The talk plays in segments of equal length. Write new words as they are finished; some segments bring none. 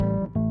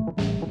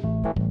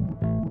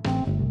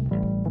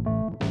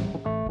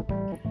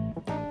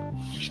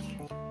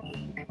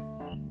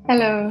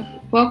Hello,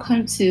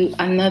 welcome to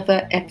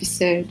another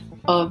episode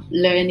of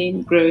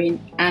Learning, Growing,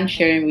 and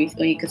Sharing with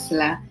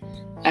Onyekasila.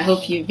 I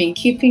hope you've been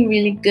keeping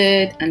really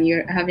good and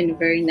you're having a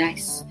very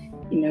nice,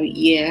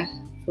 year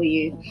for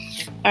you.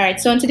 All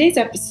right, so on today's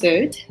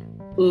episode,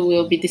 we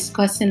will be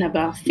discussing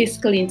about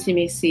physical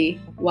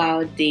intimacy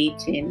while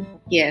dating.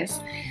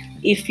 Yes,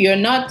 if you're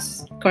not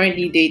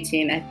currently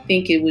dating,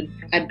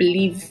 I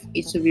believe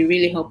it would be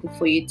really helpful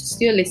for you to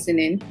still listen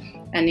in.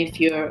 And if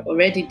you're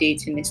already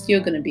dating, it's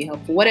still going to be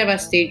helpful. Whatever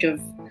stage of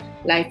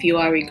life you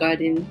are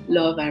regarding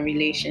love and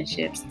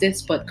relationships,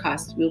 this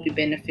podcast will be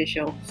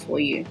beneficial for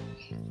you.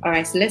 All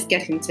right, so let's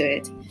get into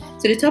it.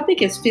 So the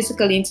topic is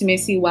physical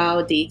intimacy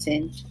while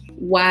dating.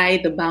 Why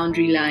the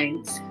boundary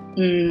lines?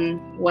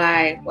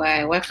 Why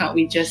can't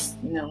we just,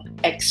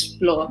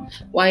 explore?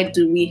 Why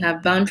do we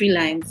have boundary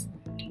lines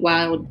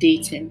while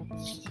dating?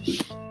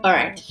 All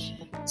right,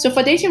 so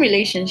for dating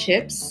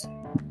relationships,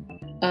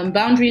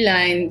 boundary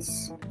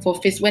lines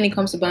when it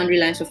comes to boundary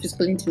lines for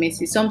physical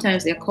intimacy,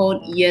 sometimes they're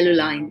called yellow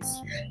lines.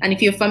 And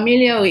if you're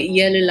familiar with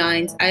yellow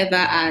lines, either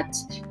at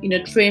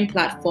train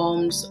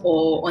platforms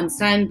or on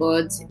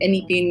signboards,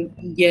 anything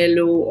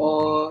yellow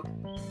or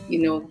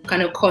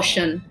kind of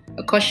caution.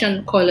 A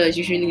caution color is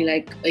usually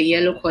like a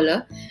yellow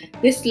color.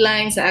 These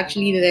lines are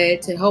actually there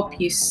to help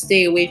you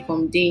stay away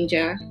from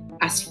danger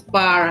as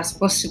far as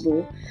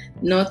possible,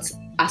 not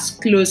as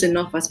close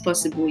enough as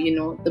possible.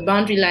 The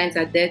boundary lines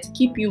are there to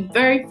keep you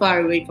very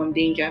far away from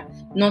danger,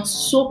 not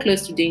so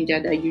close to danger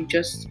that you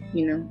just,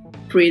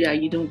 pray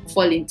that you don't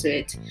fall into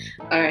it.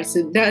 All right,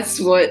 so that's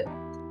what,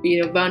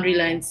 boundary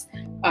lines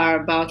are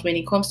about when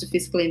it comes to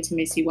physical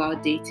intimacy while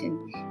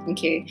dating.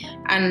 Okay,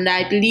 and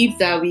I believe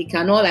that we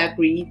can all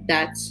agree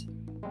that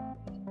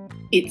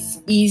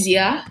it's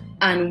easier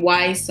and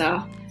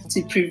wiser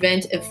to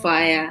prevent a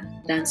fire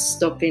than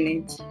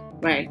stopping it.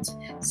 Right,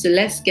 so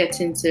let's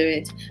get into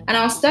it. And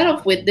I'll start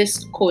off with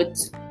this quote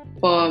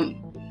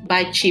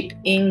by Chip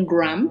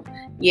Ingram.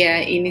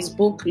 In his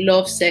book,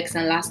 Love, Sex,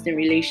 and Lasting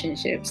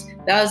Relationships.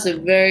 That was a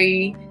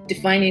very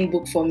defining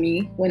book for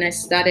me when I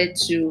started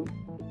to,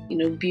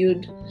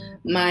 build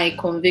my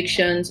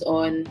convictions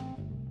on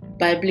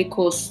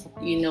biblical,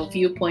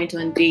 viewpoint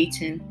on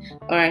dating.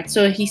 All right,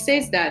 so he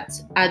says that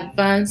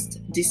advanced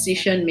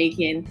decision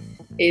making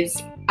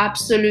is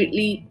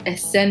absolutely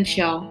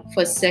essential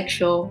for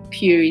sexual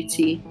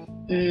purity.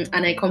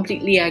 And I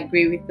completely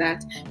agree with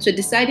that. So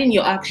deciding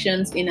your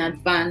actions in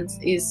advance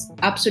is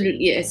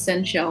absolutely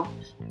essential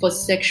for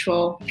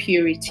sexual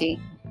purity.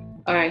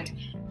 All right.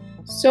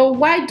 So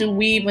why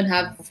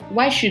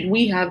should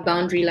we have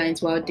boundary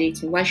lines while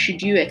dating? Why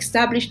should you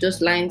establish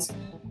those lines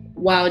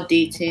while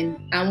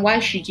dating? And why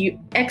should you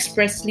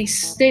expressly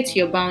state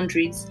your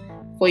boundaries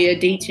for your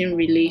dating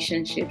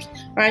relationships?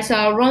 All right. So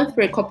I'll run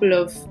through a couple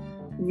of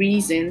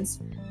reasons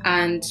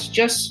and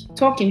just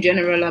talk in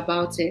general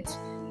about it.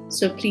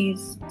 So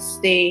please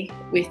stay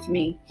with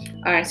me.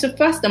 All right, so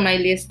first on my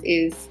list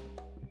is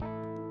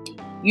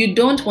you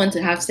don't want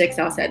to have sex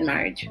outside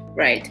marriage,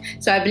 right?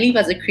 So I believe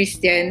as a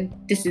Christian,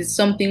 this is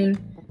something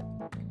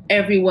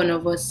every one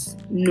of us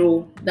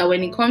know, that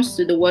when it comes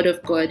to the word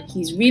of God,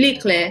 he's really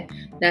clear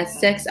that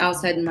sex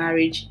outside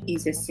marriage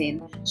is a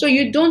sin. So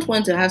you don't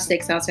want to have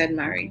sex outside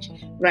marriage,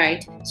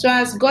 right? So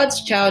as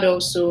God's child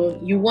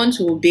also, you want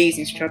to obey his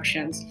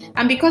instructions.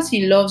 And because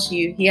he loves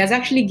you, he has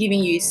actually given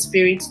you his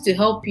spirit to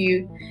help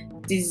you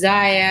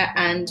desire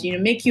and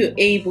make you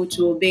able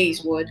to obey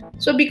his word.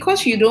 So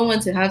because you don't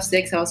want to have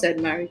sex outside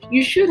marriage,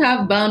 you should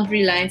have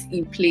boundary lines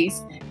in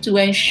place to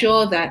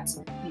ensure that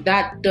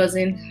that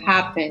doesn't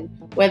happen,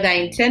 whether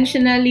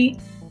intentionally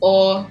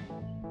or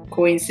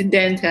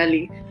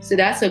coincidentally. So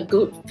that's a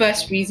good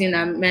first reason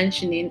I'm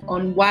mentioning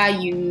on why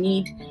you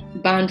need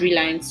boundary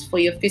lines for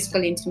your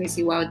physical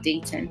intimacy while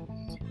dating.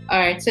 All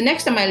right, so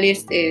next on my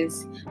list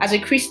is, as a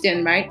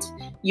Christian, right,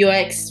 you are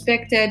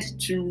expected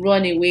to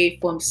run away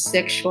from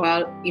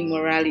sexual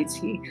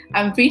immorality.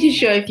 I'm pretty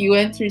sure if you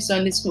went through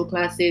Sunday school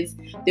classes,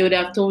 they would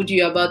have told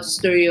you about the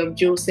story of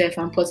Joseph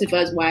and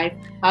Potiphar's wife,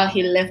 how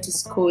he left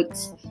his coat,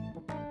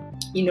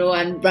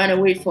 and ran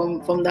away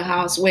from the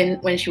house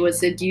when she was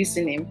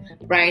seducing him,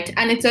 right?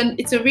 And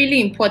it's a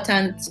really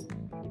important,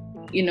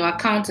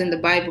 account in the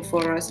Bible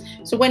for us.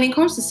 So when it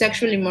comes to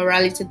sexual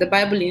immorality, the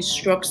Bible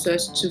instructs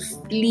us to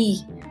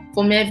flee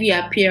from every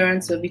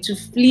appearance of it, to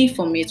flee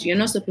from it. You're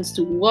not supposed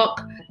to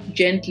walk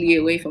gently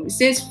away from it. It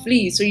says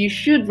flee, so you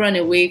should run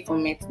away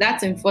from it.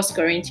 That's in 1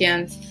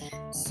 Corinthians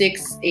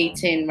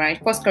 6:18, right?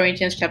 1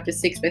 Corinthians chapter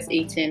 6, verse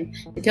 18.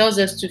 It tells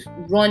us to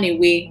run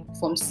away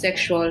from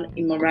sexual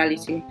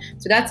immorality.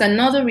 So that's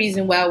another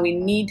reason why we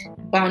need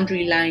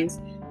boundary lines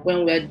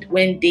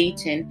when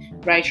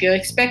dating, right? You're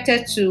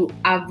expected to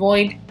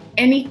avoid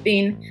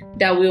anything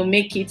that will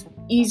make it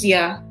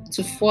easier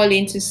to fall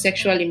into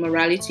sexual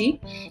immorality,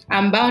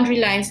 and boundary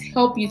lines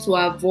help you to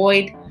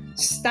avoid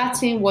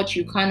starting what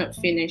you cannot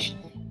finish,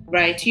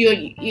 right?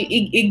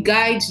 It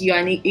guides you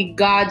and it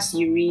guards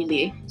you,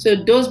 really. So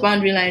those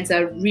boundary lines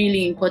are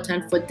really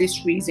important for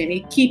this reason.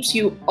 It keeps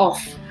you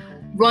off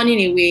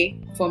running away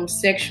from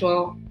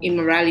sexual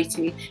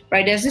immorality,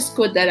 right? There's this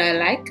quote that I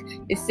like.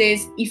 It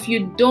says, if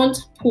you don't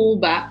pull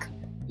back,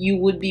 you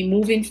would be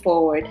moving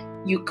forward.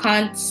 You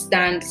can't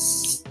stand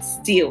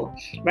still,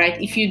 right?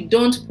 If you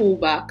don't pull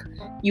back,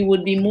 you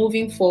would be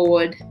moving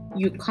forward.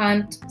 You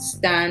can't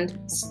stand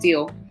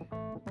still.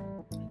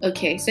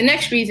 Okay, so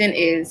next reason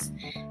is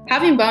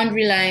having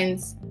boundary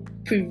lines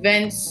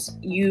prevents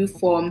you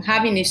from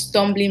having a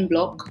stumbling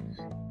block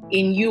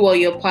in you or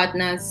your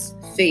partner's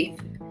faith,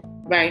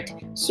 right?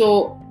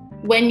 So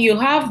when you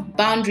have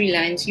boundary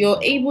lines,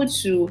 you're able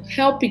to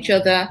help each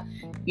other,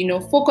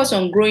 focus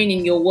on growing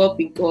in your work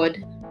with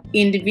God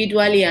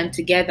individually and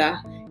together.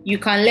 You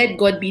can let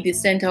God be the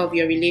center of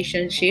your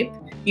relationship.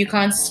 You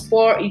can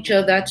spur each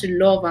other to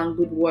love and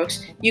good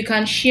works. You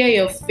can share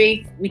your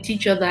faith with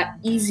each other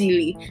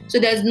easily. So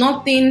there's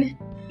nothing,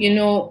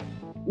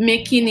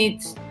 making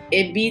it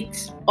a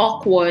bit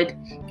awkward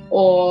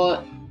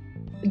or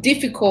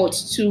difficult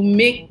to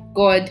make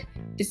God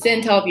the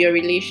center of your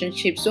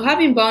relationship. So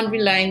having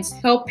boundary lines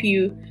help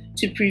you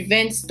to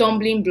prevent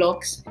stumbling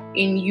blocks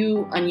in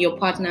you and your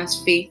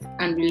partner's faith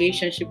and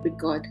relationship with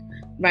God,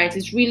 right?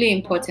 It's really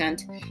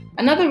important.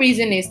 Another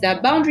reason is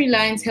that boundary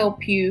lines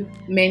help you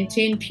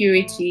maintain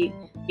purity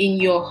in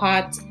your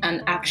heart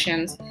and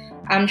actions.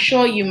 I'm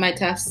sure you might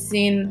have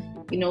seen,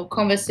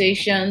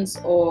 conversations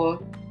or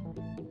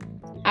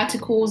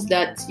articles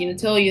that,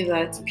 tell you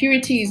that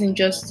purity isn't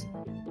just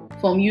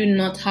from you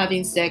not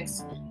having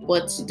sex,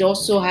 but it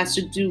also has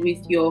to do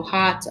with your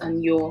heart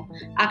and your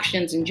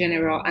actions in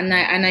general. And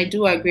I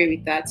do agree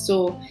with that.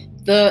 So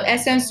the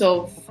essence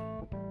of,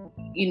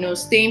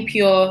 staying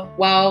pure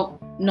while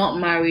not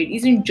married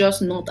isn't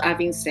just not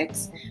having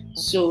sex.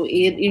 So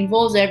it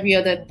involves every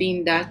other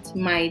thing that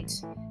might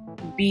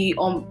be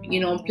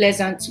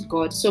unpleasant to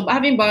God. So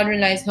having boundary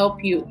lines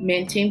help you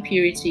maintain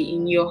purity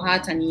in your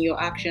heart and in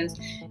your actions.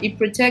 It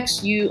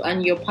protects you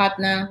and your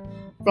partner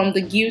from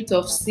the guilt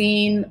of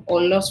sin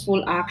or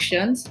lustful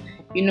actions.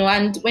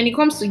 And when it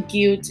comes to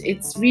guilt,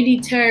 it's really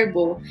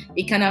terrible.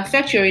 It can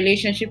affect your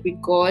relationship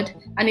with God,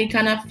 and it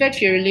can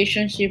affect your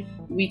relationship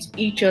with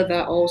each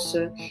other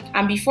also.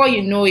 And before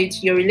you know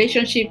it, your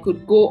relationship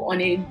could go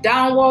on a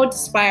downward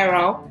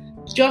spiral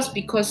just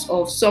because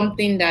of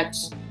something that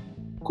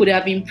could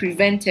have been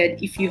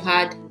prevented if you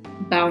had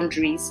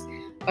boundaries.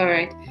 All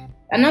right.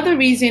 Another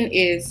reason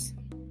is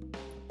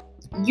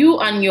you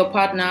and your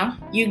partner,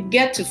 you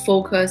get to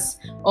focus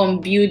on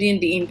building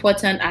the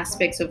important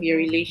aspects of your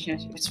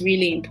relationship. It's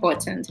really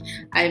important.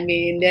 I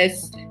mean,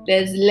 there's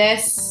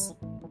less,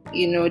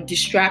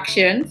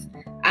 distractions,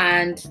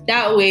 and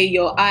that way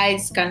your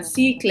eyes can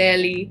see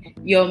clearly,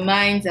 your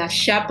minds are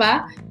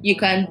sharper, you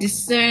can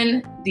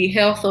discern the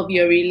health of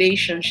your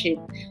relationship,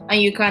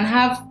 and you can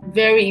have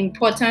very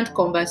important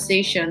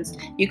conversations.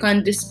 You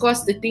can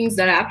discuss the things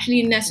that are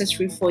actually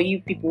necessary for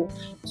you people.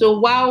 So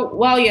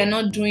while you're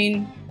not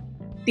doing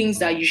things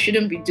that you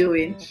shouldn't be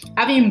doing,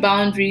 having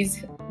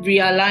boundaries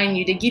realign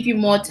you. They give you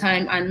more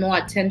time and more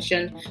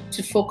attention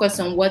to focus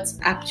on what's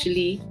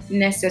actually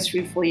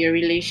necessary for your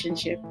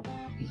relationship.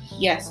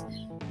 Yes.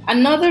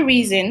 Another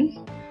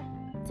reason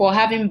for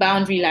having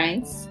boundary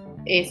lines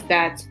is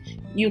that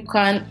you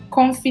can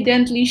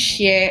confidently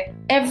share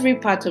every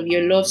part of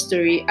your love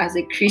story as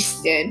a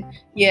Christian.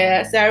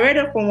 Yeah, so I read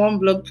up from one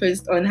blog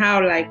post on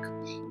how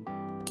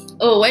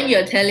when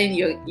you're telling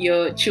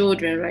your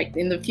children, right,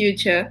 in the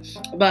future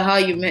about how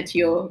you met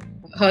your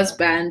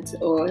husband,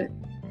 or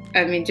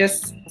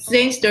just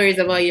saying stories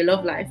about your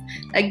love life,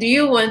 do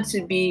you want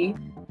to be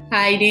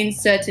hiding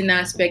certain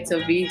aspects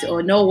of it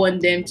or not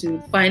want them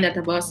to find out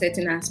about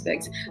certain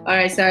aspects? All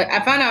right, so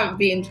I found out it would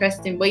be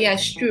interesting, but yeah,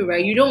 it's true,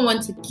 right? You don't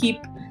want to keep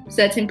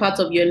certain parts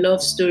of your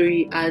love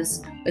story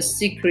as a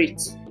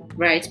secret,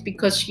 right?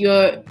 Because you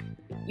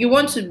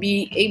want to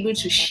be able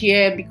to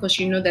share because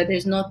you know that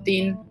there's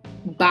nothing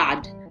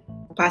bad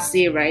per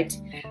se, right?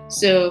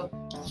 So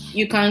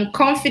you can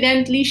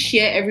confidently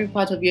share every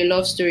part of your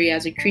love story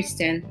as a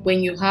Christian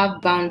when you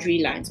have boundary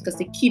lines, because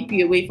they keep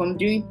you away from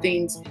doing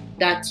things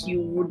that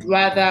you would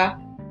rather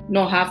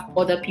not have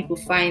other people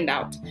find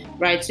out,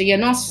 right? So you're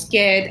not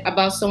scared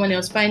about someone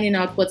else finding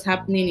out what's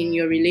happening in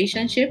your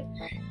relationship.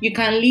 You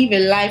can live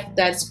a life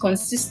that's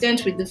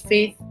consistent with the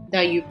faith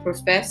that you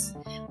profess,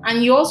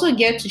 and you also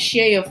get to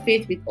share your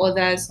faith with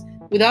others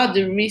without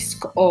the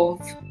risk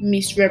of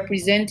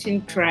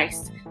misrepresenting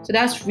Christ. So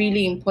that's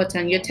really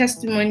important. Your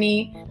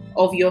testimony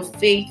of your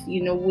faith,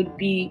 would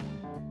be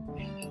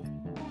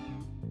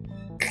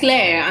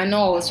clear and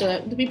all.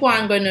 So the people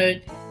aren't going to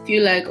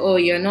feel like, oh,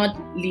 you're not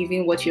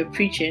living what you're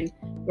preaching,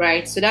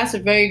 right? So that's a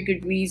very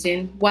good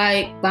reason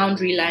why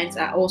boundary lines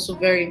are also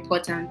very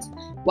important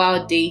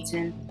while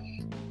dating.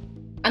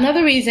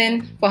 Another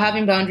reason for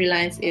having boundary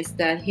lines is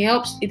that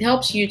it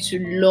helps you to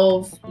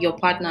love your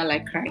partner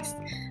like Christ.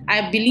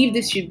 I believe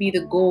this should be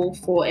the goal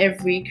for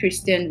every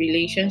Christian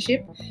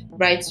relationship,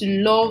 right? To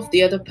love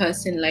the other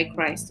person like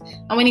Christ.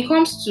 And when it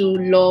comes to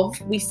love,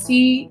 we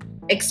see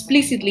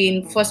explicitly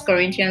in 1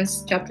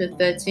 Corinthians chapter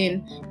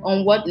 13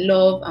 on what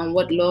love and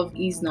what love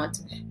is not,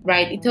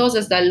 right? It tells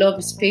us that love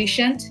is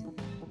patient,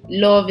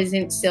 Love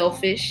isn't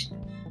selfish.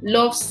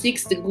 Love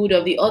seeks the good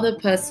of the other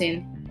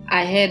person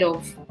ahead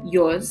of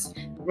yours,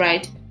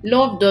 right?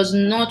 Love does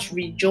not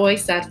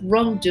rejoice at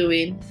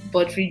wrongdoing,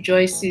 but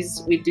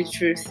rejoices with the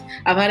truth.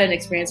 I've had an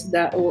experience with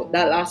that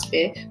last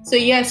bit. So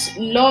yes,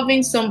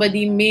 loving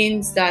somebody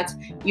means that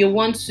you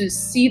want to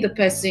see the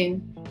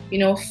person,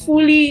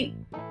 fully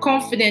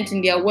confident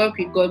in their work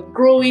with God,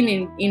 growing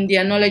in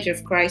their knowledge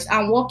of Christ,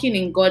 and walking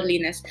in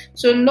godliness.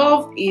 So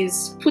love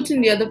is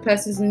putting the other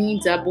person's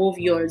needs above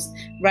yours,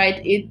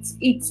 right?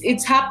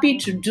 It's happy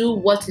to do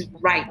what is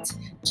right,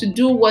 to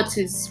do what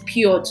is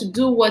pure, to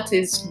do what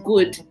is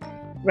good,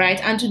 right?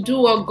 And to do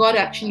what God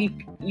actually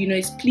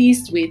is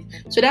pleased with.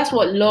 So that's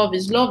what love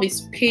is. Love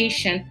is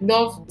patient.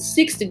 Love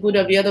seeks the good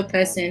of the other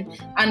person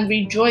and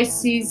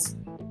rejoices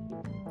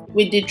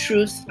with the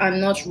truth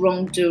and not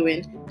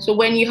wrongdoing. So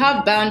when you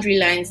have boundary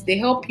lines, they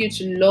help you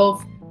to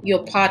love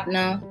your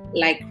partner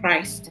like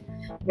Christ,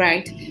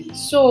 right?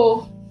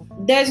 So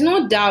there's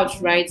no doubt,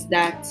 right,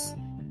 that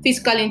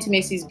physical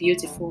intimacy is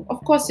beautiful.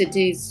 Of course it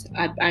is.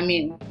 I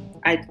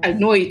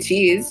know it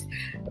is,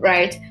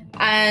 right?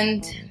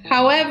 And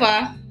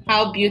however,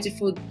 how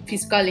beautiful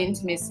physical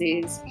intimacy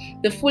is,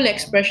 the full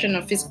expression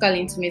of physical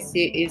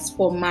intimacy is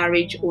for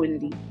marriage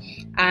only.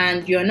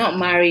 And you're not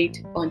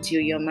married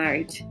until you're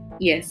married.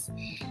 Yes.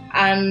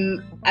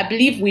 I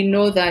believe we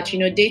know that,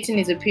 dating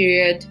is a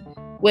period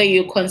where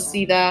you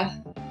consider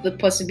the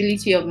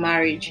possibility of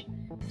marriage.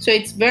 So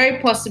it's very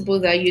possible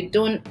that you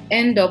don't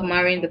end up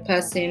marrying the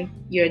person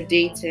you're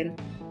dating.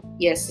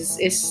 Yes,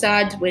 it's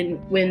sad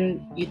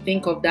when you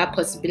think of that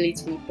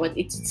possibility, but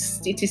it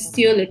is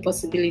still a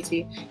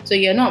possibility. So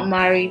you're not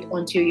married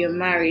until you're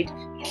married.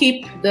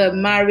 Keep the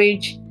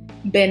marriage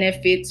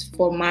benefits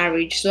for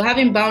marriage. So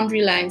having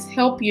boundary lines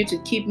help you to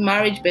keep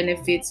marriage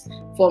benefits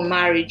for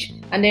marriage.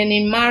 And then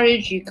in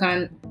marriage, you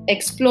can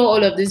explore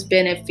all of these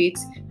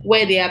benefits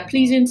where they are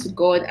pleasing to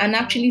God and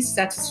actually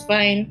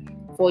satisfying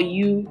for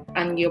you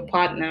and your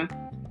partner.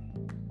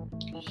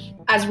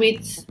 As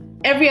with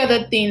every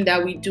other thing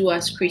that we do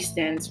as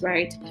Christians,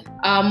 right?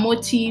 Our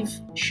motive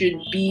should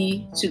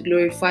be to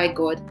glorify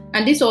God.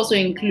 And this also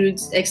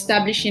includes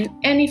establishing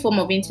any form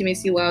of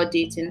intimacy while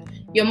dating.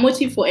 Your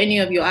motive for any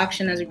of your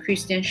action as a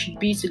Christian should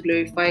be to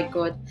glorify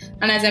God.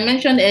 And as I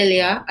mentioned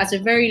earlier, as a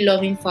very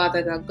loving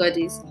Father that God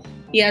is,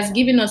 He has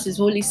given us His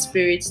Holy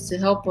Spirit to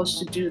help us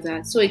to do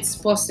that. So it's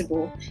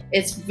possible.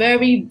 It's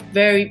very,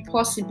 very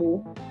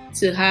possible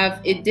to have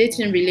a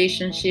dating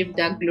relationship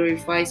that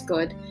glorifies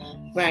God.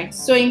 Right.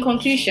 So in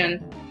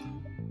conclusion,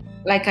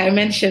 like I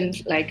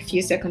mentioned like a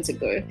few seconds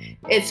ago,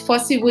 it's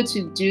possible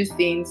to do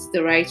things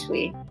the right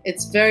way.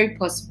 It's very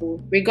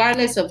possible.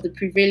 Regardless of the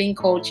prevailing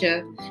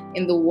culture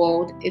in the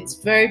world, it's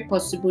very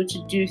possible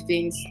to do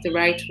things the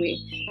right way.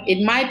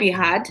 It might be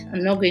hard.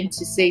 I'm not going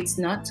to say it's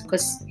not,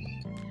 because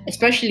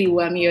especially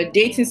when you're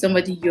dating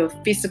somebody you're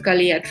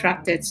physically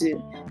attracted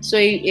to. So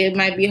it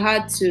might be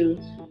hard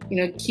to,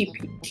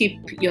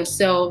 keep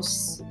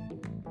yourselves,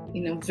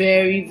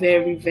 very,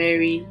 very,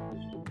 very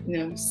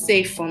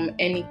safe from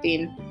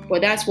anything.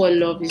 But that's what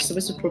love is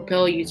supposed to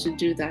propel you to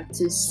do, that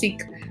to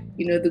seek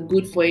the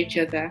good for each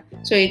other.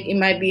 So it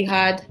might be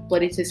hard,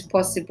 but it is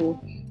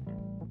possible.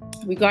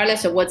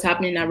 Regardless of what's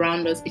happening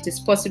around us, it is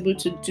possible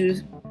to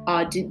do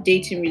our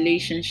dating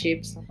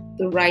relationships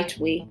the right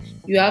way.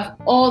 You have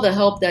all the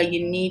help that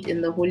you need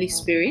in the Holy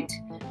Spirit,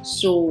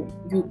 so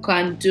you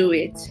can do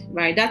it,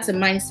 right? That's a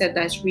mindset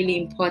that's really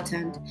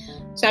important.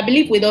 So I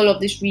believe with all of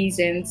these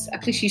reasons,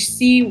 at least you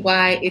see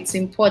why it's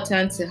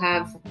important to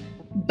have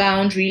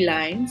boundary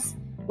lines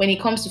when it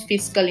comes to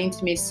physical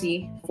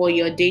intimacy for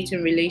your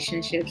dating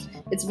relationships.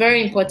 It's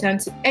very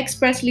important to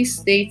expressly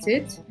state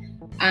it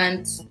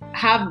and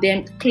have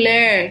them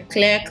clear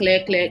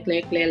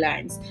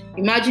lines.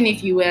 Imagine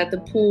if you were at the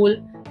pool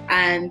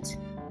and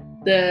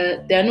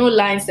there are no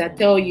lines that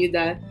tell you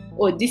that,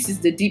 oh, this is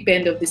the deep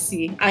end of the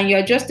sea, and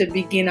you're just a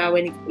beginner,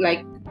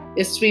 like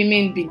a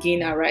swimming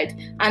beginner, right?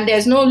 And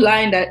there's no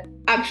line that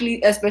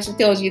actually especially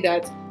tells you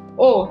that,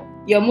 oh,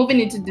 you're moving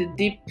into the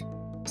deep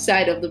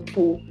side of the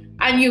pool,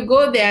 and you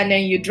go there and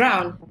then you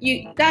drown.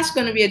 That's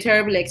going to be a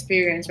terrible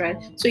experience, right?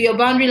 So your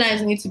boundary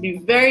lines need to be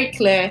very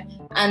clear,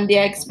 and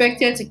they're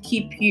expected to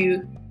keep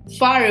you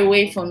far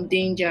away from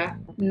danger,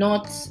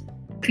 not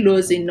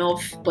close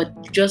enough,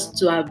 but just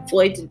to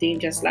avoid the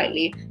danger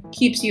slightly.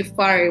 Keeps you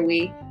far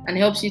away and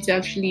helps you to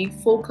actually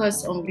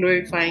focus on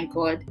glorifying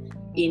God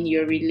in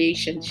your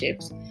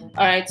relationships.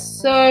 All right,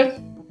 so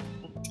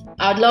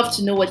I'd love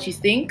to know what you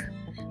think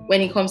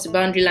when it comes to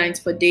boundary lines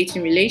for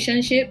dating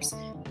relationships.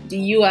 Do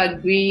you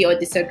agree or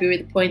disagree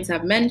with the points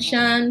I've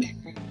mentioned?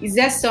 Is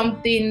there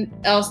something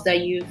else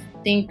that you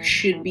think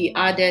should be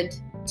added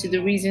to the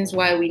reasons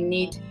why we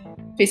need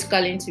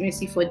physical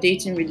intimacy for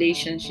dating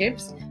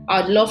relationships?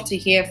 I'd love to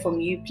hear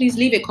from you. Please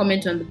leave a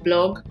comment on the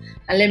blog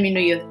and let me know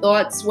your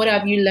thoughts. What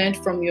have you learned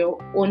from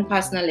your own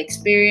personal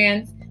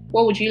experience?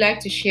 What would you like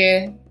to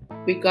share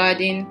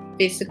regarding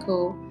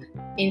physical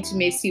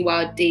intimacy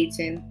while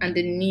dating and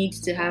the need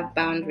to have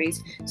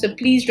boundaries. So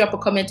please drop a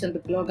comment on the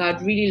blog.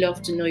 I'd really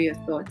love to know your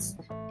thoughts.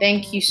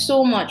 Thank you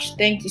so much.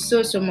 Thank you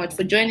so much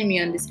for joining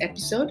me on this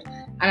episode.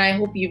 And I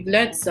hope you've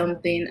learned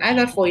something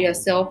either for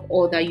yourself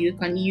or that you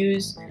can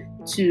use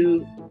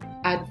to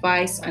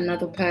advise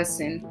another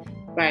person.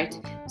 Right.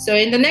 So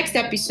in the next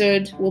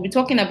episode, we'll be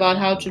talking about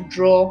how to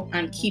draw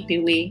and keep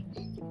away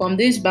from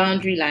these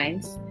boundary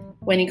lines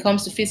when it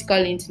comes to physical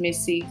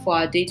intimacy for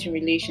our dating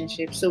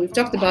relationship. So we've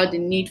talked about the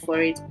need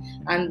for it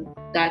and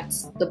that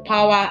the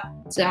power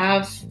to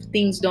have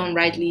things done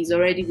rightly is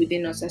already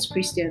within us as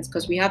Christians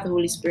because we have the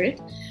Holy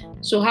Spirit.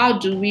 So how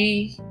do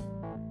we,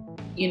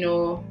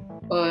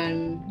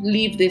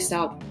 live this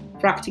out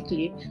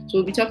practically? So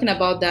we'll be talking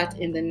about that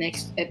in the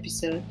next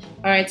episode.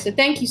 All right. So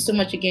thank you so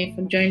much again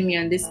for joining me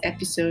on this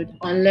episode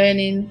on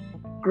learning,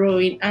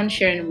 growing, and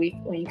sharing with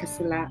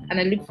Onyekasila. And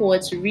I look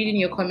forward to reading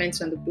your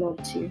comments on the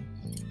blog too.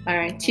 All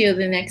right, till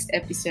the next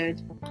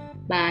episode.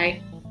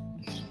 Bye.